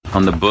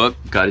on the book,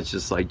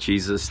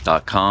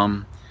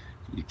 GodIsJustLikeJesus.com.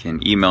 You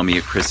can email me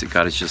at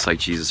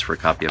Chris@GodIsJustLikeJesus for a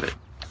copy of it.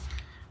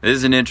 This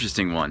is an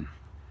interesting one.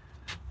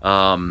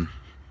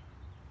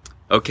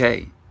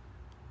 Okay.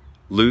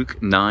 Luke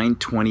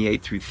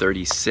 9:28 through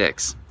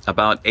 36.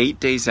 About 8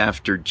 days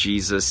after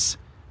Jesus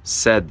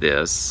said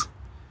this,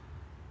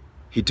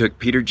 he took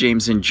Peter,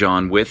 James, and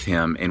John with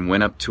him and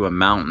went up to a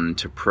mountain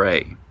to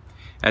pray.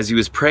 As he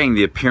was praying,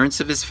 the appearance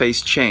of his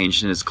face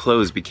changed and his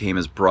clothes became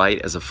as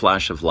bright as a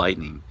flash of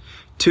lightning.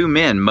 Two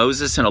men,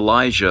 Moses and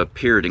Elijah,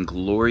 appeared in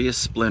glorious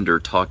splendor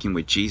talking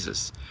with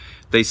Jesus.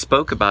 They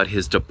spoke about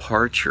his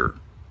departure,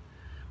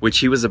 which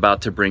he was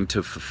about to bring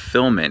to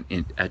fulfillment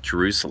at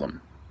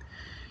Jerusalem.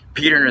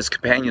 Peter and his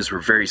companions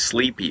were very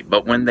sleepy,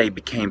 but when they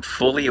became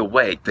fully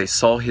awake, they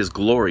saw his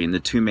glory and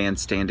the two men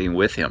standing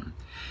with him.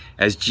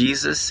 As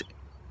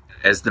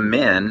the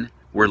men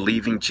were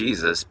leaving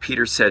Jesus,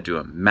 Peter said to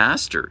him,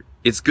 "Master,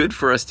 it's good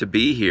for us to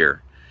be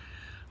here.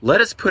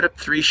 Let us put up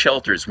 3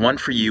 shelters, one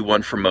for you,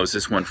 one for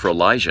Moses, one for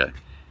Elijah."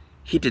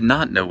 He did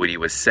not know what he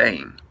was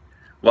saying.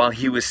 While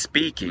he was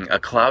speaking, a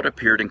cloud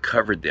appeared and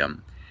covered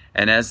them,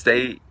 and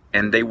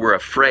they were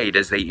afraid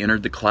as they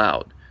entered the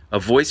cloud. A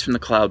voice from the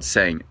cloud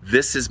saying,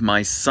 "This is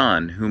my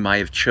son, whom I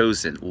have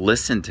chosen.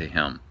 Listen to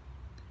him."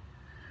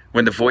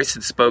 When the voice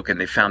had spoken,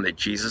 they found that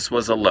Jesus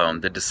was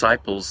alone. The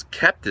disciples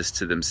kept this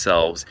to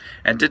themselves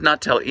and did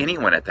not tell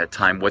anyone at that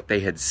time what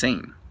they had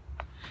seen.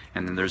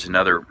 And then there's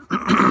another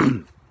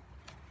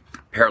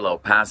parallel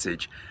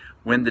passage.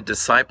 When the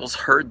disciples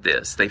heard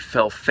this, they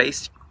fell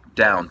face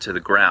down to the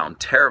ground,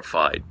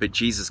 terrified, but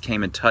Jesus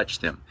came and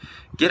touched them.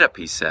 "Get up,"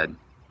 he said.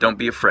 "Don't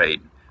be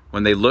afraid."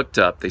 When they looked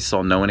up, they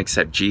saw no one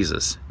except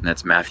Jesus. And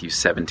that's Matthew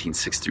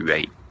 17:6 through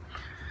 8.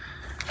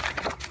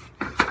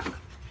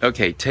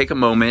 Okay, take a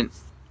moment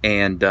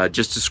and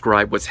just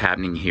describe what's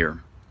happening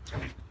here.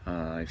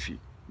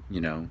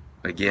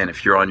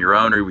 If you're on your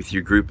own or with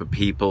your group of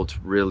people, it's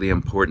really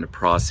important to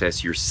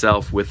process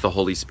yourself with the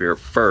Holy Spirit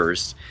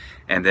first,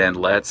 and then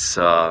let's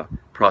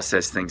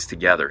process things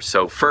together.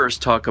 So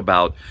first, talk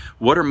about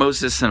what are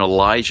Moses and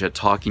Elijah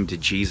talking to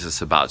Jesus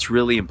about. It's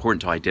really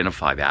important to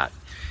identify that.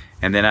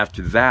 And then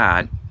after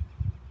that,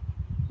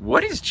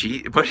 what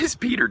is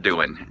Peter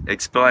doing?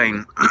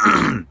 Explain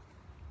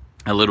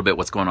a little bit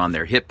what's going on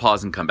there. Hit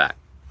pause and come back.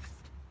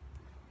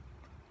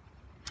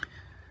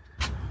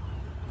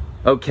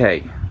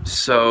 Okay,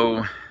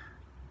 so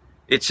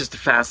it's just a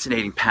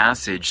fascinating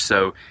passage.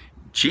 So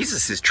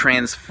Jesus is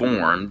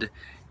transformed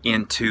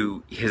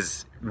into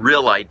his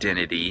real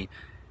identity.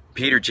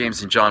 Peter,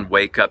 James, and John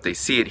wake up. They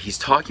see it. He's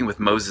talking with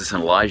Moses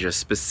and Elijah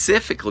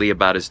specifically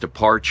about his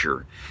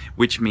departure,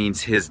 which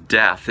means his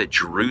death at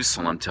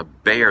Jerusalem to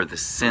bear the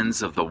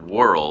sins of the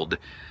world,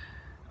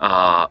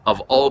 of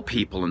all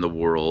people in the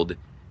world,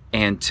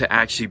 and to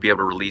actually be able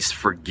to release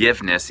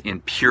forgiveness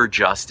in pure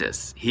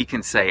justice. He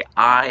can say,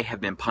 "I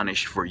have been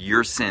punished for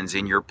your sins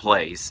in your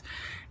place,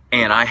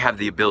 and I have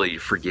the ability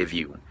to forgive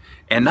you."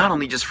 And not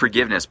only just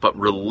forgiveness, but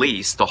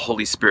release the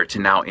Holy Spirit to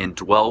now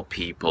indwell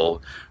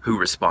people who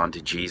respond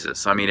to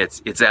Jesus. I mean,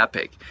 it's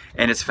epic.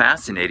 And it's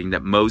fascinating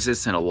that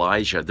Moses and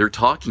Elijah, they're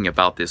talking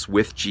about this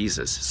with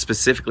Jesus,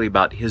 specifically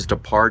about his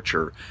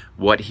departure,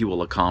 what he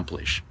will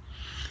accomplish.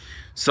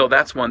 So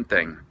that's one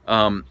thing.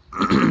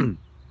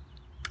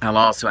 I'll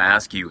also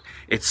ask you,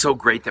 it's so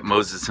great that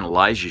Moses and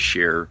Elijah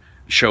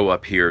show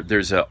up here.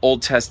 There's an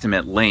Old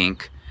Testament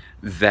link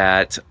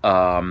that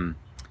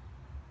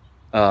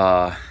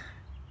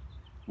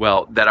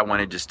that I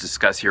want to just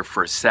discuss here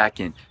for a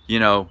second. You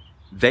know,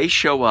 they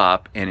show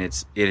up, and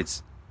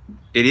it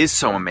is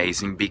so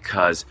amazing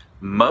because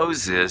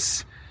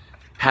Moses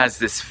has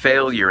this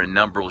failure in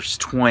Numbers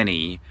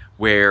 20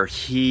 where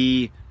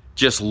he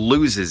just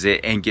loses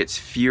it and gets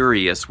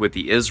furious with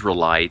the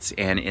Israelites,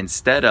 and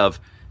instead of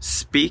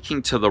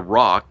speaking to the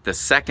rock the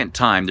second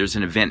time, there's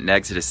an event in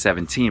Exodus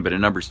 17, but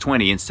in Numbers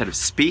 20, instead of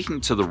speaking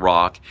to the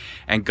rock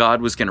and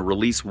God was going to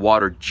release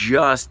water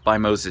just by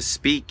Moses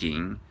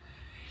speaking,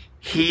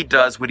 he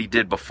does what he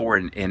did before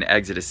in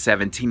Exodus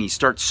 17. He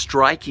starts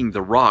striking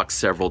the rock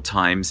several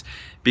times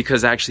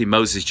because actually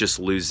Moses just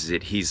loses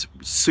it. He's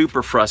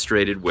super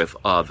frustrated with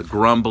the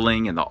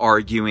grumbling and the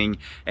arguing,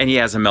 and he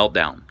has a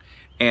meltdown.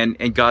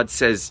 And God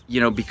says, you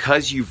know,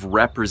 because you've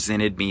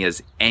represented me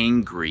as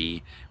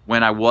angry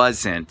when I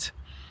wasn't,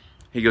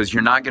 he goes,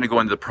 you're not going to go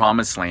into the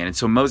promised land. And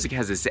so Moses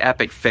has this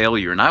epic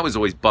failure. And I was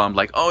always bummed,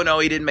 like, oh no,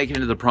 he didn't make it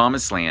into the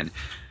promised land.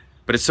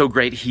 But it's so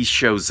great he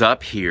shows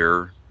up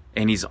here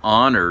and he's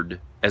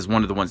honored as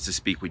one of the ones to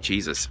speak with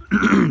Jesus.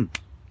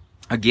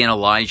 Again,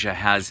 Elijah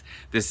has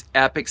this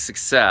epic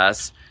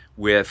success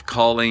with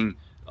calling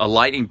a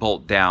lightning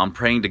bolt down,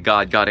 praying to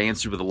God. God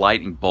answered with a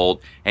lightning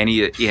bolt, and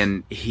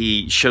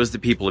he shows the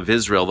people of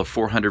Israel the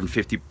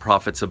 450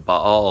 prophets of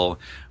Baal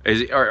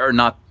are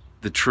not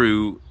the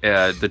true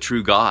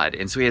God.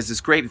 And so he has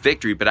this great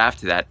victory, but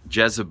after that,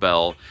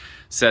 Jezebel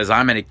says,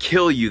 I'm going to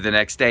kill you the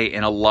next day,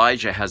 and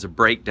Elijah has a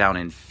breakdown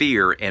in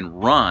fear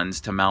and runs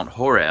to Mount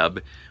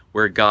Horeb,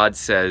 where God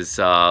says,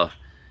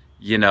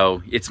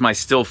 it's my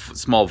still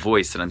small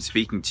voice that I'm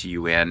speaking to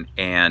you in,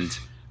 and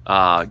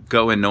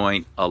go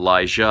anoint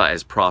Elijah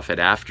as prophet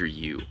after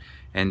you.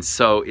 And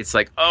so it's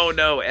like, oh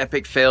no,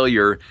 epic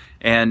failure.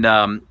 And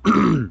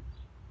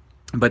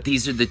but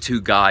these are the two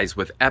guys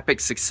with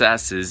epic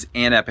successes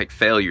and epic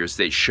failures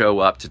that show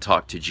up to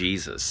talk to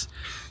Jesus.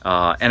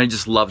 And I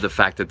just love the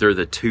fact that they're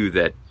the two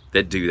that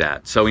do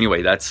that. So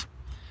anyway, that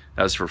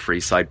was for free,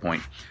 side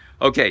point.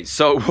 Okay,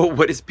 so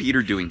what is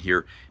Peter doing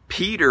here?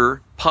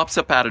 Peter pops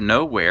up out of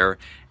nowhere,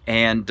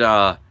 and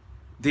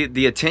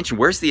the attention,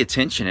 where's the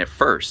attention at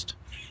first?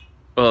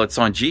 Well, it's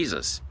on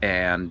Jesus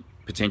and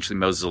potentially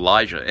Moses,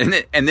 Elijah.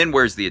 And then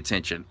where's the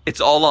attention?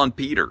 It's all on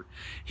Peter.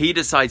 He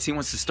decides he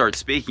wants to start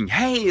speaking.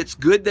 Hey, it's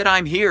good that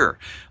I'm here.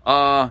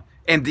 And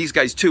these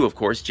guys too, of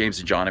course, James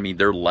and John, I mean,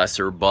 they're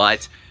lesser,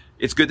 but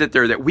it's good that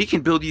they're there. We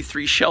can build you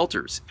 3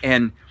 shelters.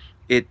 And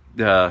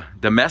the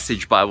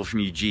Message Bible from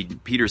Eugene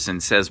Peterson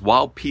says,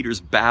 while Peter's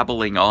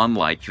babbling on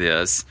like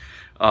this,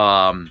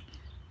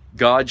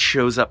 God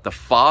shows up, the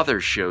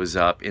Father shows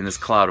up in this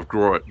cloud of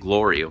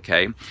glory,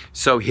 okay?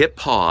 So hit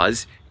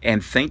pause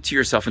and think to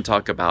yourself and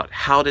talk about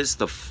how does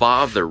the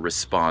Father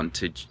respond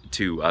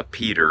to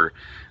Peter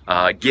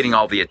getting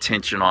all the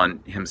attention on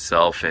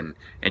himself and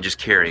just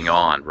carrying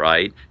on,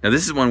 right? Now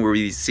this is one where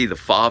we see the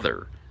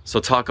Father. So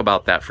talk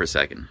about that for a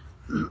second.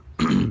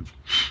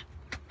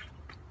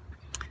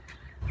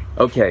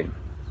 Okay,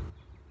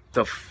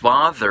 the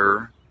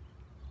Father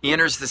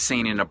enters the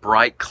scene in a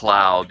bright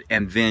cloud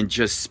and then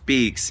just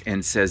speaks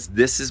and says,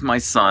 this is my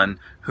Son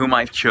whom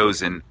I've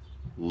chosen,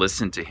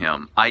 listen to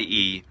him,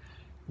 i.e.,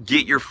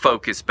 get your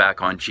focus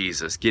back on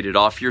Jesus, get it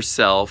off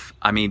yourself.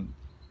 I mean,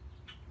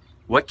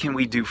 what can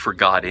we do for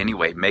God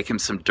anyway? Make him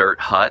some dirt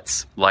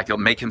huts, like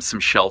make him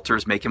some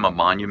shelters, make him a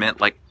monument,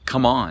 like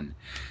come on.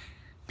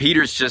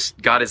 Peter's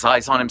just got his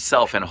eyes on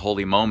himself in a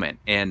holy moment,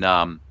 and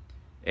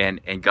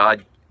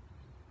God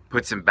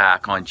puts him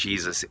back on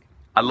Jesus.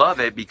 I love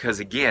it because,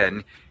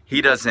 again,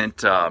 he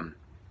doesn't run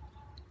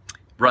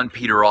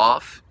Peter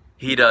off.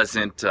 He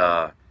doesn't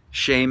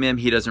shame him.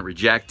 He doesn't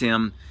reject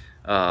him.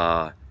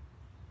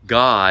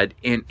 God,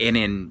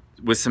 and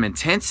with some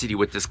intensity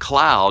with this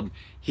cloud,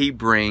 he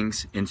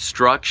brings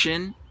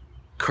instruction,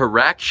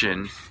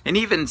 correction, and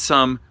even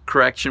some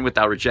correction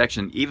without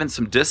rejection, even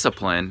some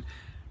discipline.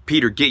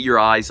 Peter, get your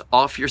eyes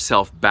off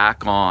yourself,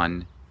 back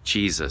on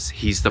Jesus.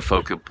 He's the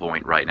focal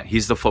point right now.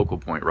 He's the focal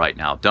point right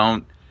now.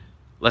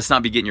 Let's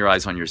not be getting your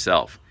eyes on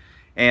yourself.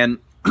 And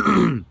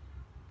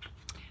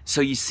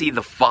so you see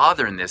the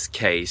Father in this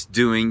case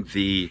doing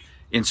the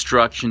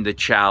instruction, the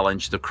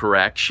challenge, the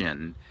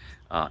correction.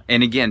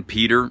 And again,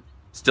 Peter,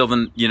 still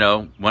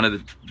one of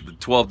the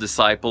 12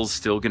 disciples,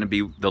 still going to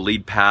be the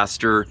lead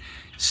pastor,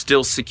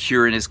 still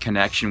secure in his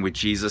connection with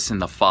Jesus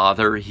and the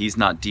Father. He's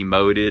not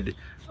demoted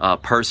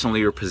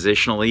personally or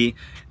positionally,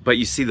 but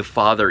you see the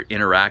Father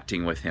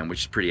interacting with him,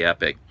 which is pretty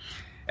epic.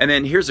 And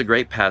then here's a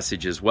great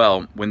passage as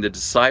well. When the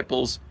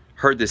disciples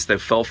heard this, they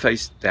fell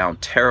face down,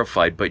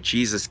 terrified, but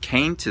Jesus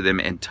came to them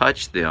and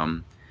touched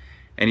them,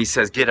 and he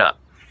says, get up,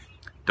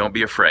 don't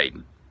be afraid.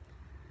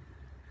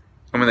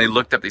 And when they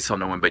looked up, they saw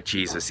no one but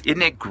Jesus.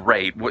 Isn't it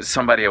great? What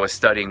somebody I was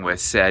studying with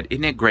said,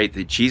 isn't it great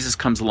that Jesus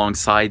comes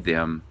alongside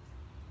them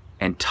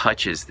and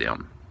touches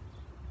them?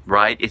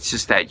 Right? It's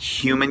just that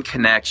human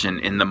connection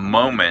in the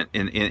moment,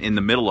 in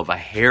the middle of a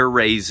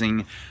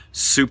hair-raising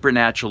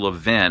supernatural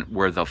event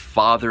where the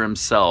Father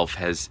himself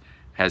has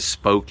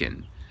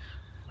spoken.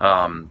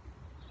 And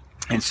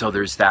so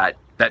there's that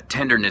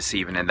tenderness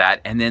even in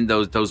that. And then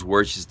those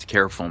words just to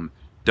care for them.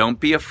 Don't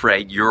be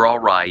afraid. You're all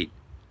right.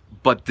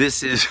 But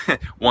this is,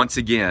 once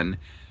again,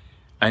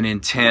 an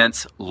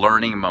intense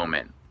learning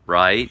moment,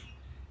 right?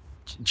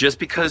 Just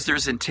because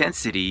there's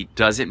intensity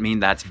doesn't mean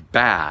that's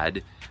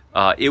bad.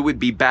 It would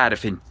be bad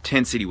if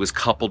intensity was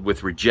coupled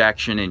with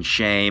rejection and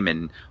shame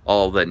and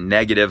all the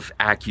negative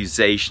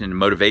accusation and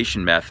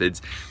motivation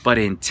methods. But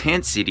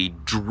intensity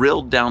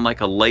drilled down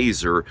like a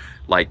laser,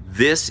 like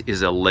this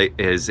is a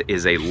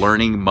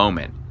learning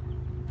moment.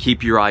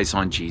 Keep your eyes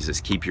on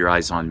Jesus. Keep your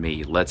eyes on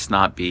me. Let's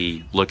not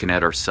be looking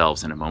at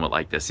ourselves in a moment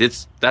like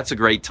this. That's a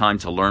great time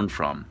to learn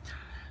from.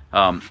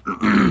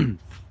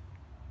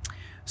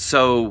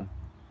 So,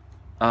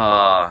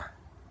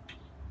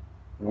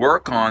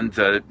 work on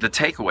the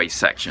takeaway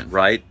section,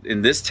 right?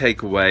 In this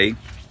takeaway,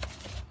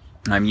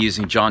 I'm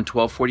using John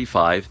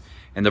 12:45,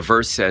 and the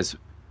verse says,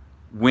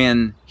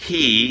 when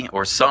he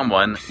or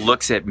someone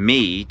looks at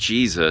me,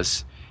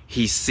 Jesus,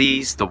 he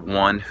sees the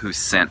one who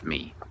sent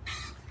me.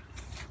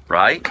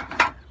 Right?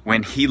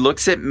 When he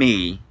looks at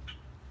me,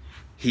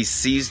 he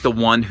sees the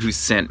one who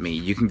sent me.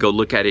 You can go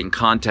look at it in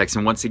context.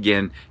 And once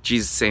again,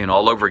 Jesus is saying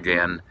all over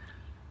again,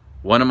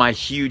 one of my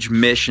huge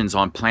missions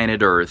on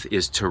planet Earth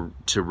is to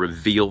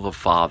reveal the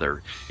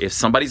Father. If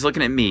somebody's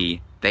looking at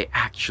me, they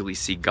actually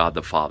see God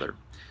the Father.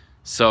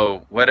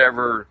 So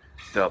whatever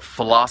the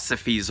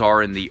philosophies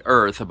are in the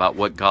earth about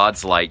what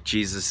God's like,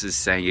 Jesus is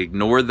saying,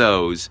 ignore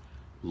those.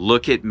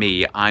 Look at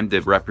me. I'm the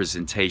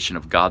representation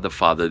of God the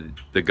Father,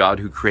 the God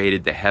who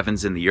created the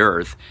heavens and the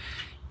earth.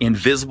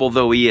 Invisible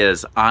though he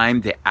is,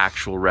 I'm the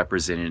actual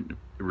representation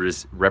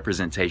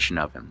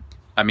of him.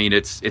 I mean,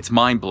 it's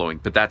mind-blowing,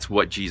 but that's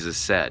what Jesus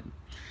said.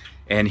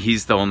 And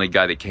he's the only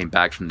guy that came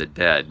back from the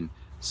dead,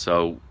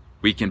 so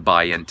we can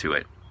buy into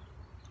it.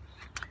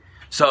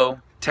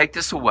 So take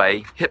this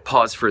away, hit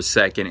pause for a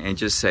second, and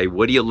just say,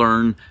 what do you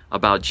learn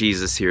about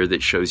Jesus here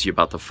that shows you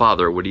about the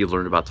Father? What do you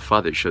learn about the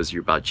Father that shows you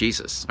about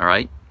Jesus? All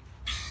right?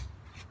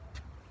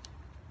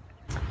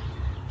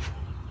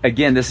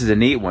 Again, this is a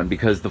neat one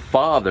because the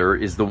Father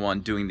is the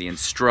one doing the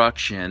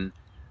instruction,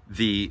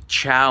 the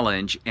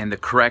challenge, and the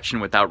correction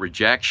without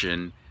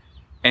rejection.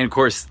 And of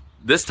course,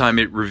 this time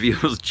it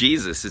reveals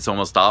Jesus. It's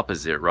almost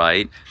opposite,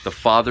 right? The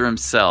Father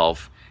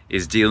himself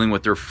is dealing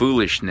with their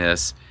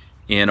foolishness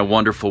in a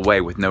wonderful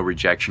way with no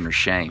rejection or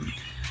shame.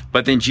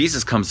 But then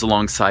Jesus comes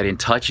alongside and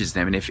touches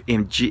them. And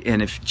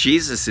if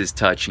Jesus is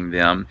touching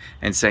them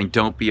and saying,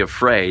 don't be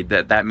afraid,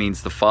 that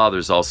means the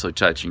Father's also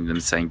touching them,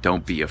 saying,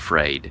 don't be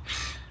afraid.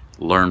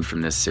 Learn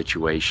from this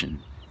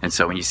situation. And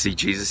so when you see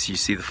Jesus, you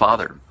see the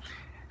Father.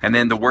 And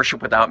then the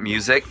worship without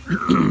music.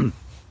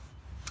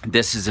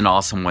 This is an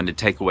awesome one to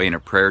take away in a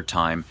prayer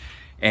time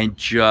and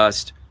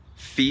just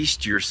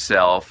feast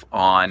yourself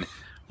on,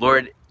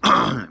 Lord,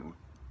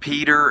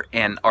 Peter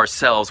and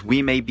ourselves,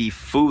 we may be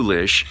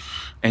foolish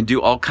and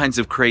do all kinds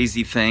of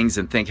crazy things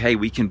and think, hey,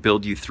 we can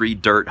build you 3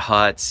 dirt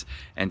huts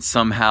and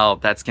somehow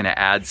that's going to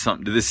add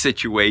something to the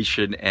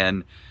situation.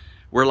 And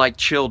we're like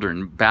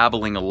children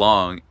babbling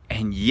along,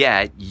 and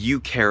yet you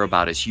care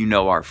about us. You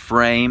know our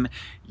frame.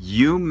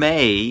 You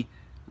may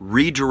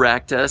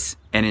redirect us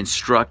and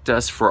instruct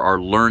us for our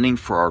learning,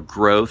 for our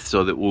growth,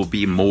 so that we'll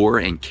be more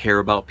and care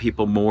about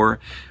people more.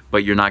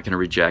 But you're not going to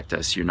reject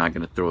us. You're not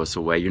going to throw us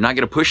away. You're not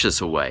going to push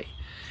us away.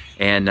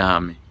 And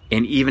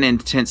even in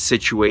intense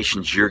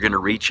situations, you're going to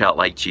reach out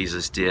like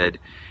Jesus did,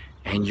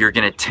 and you're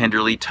going to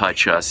tenderly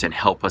touch us and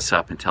help us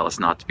up and tell us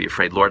not to be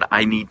afraid. Lord,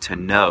 I need to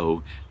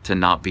know to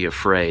not be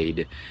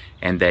afraid,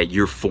 and that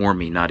you're for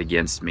me, not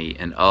against me.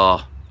 And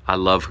oh, I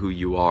love who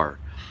you are.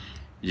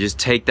 You just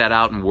take that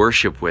out and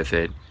worship with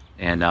it,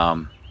 and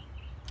I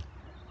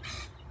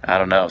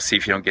don't know, see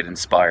if you don't get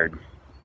inspired.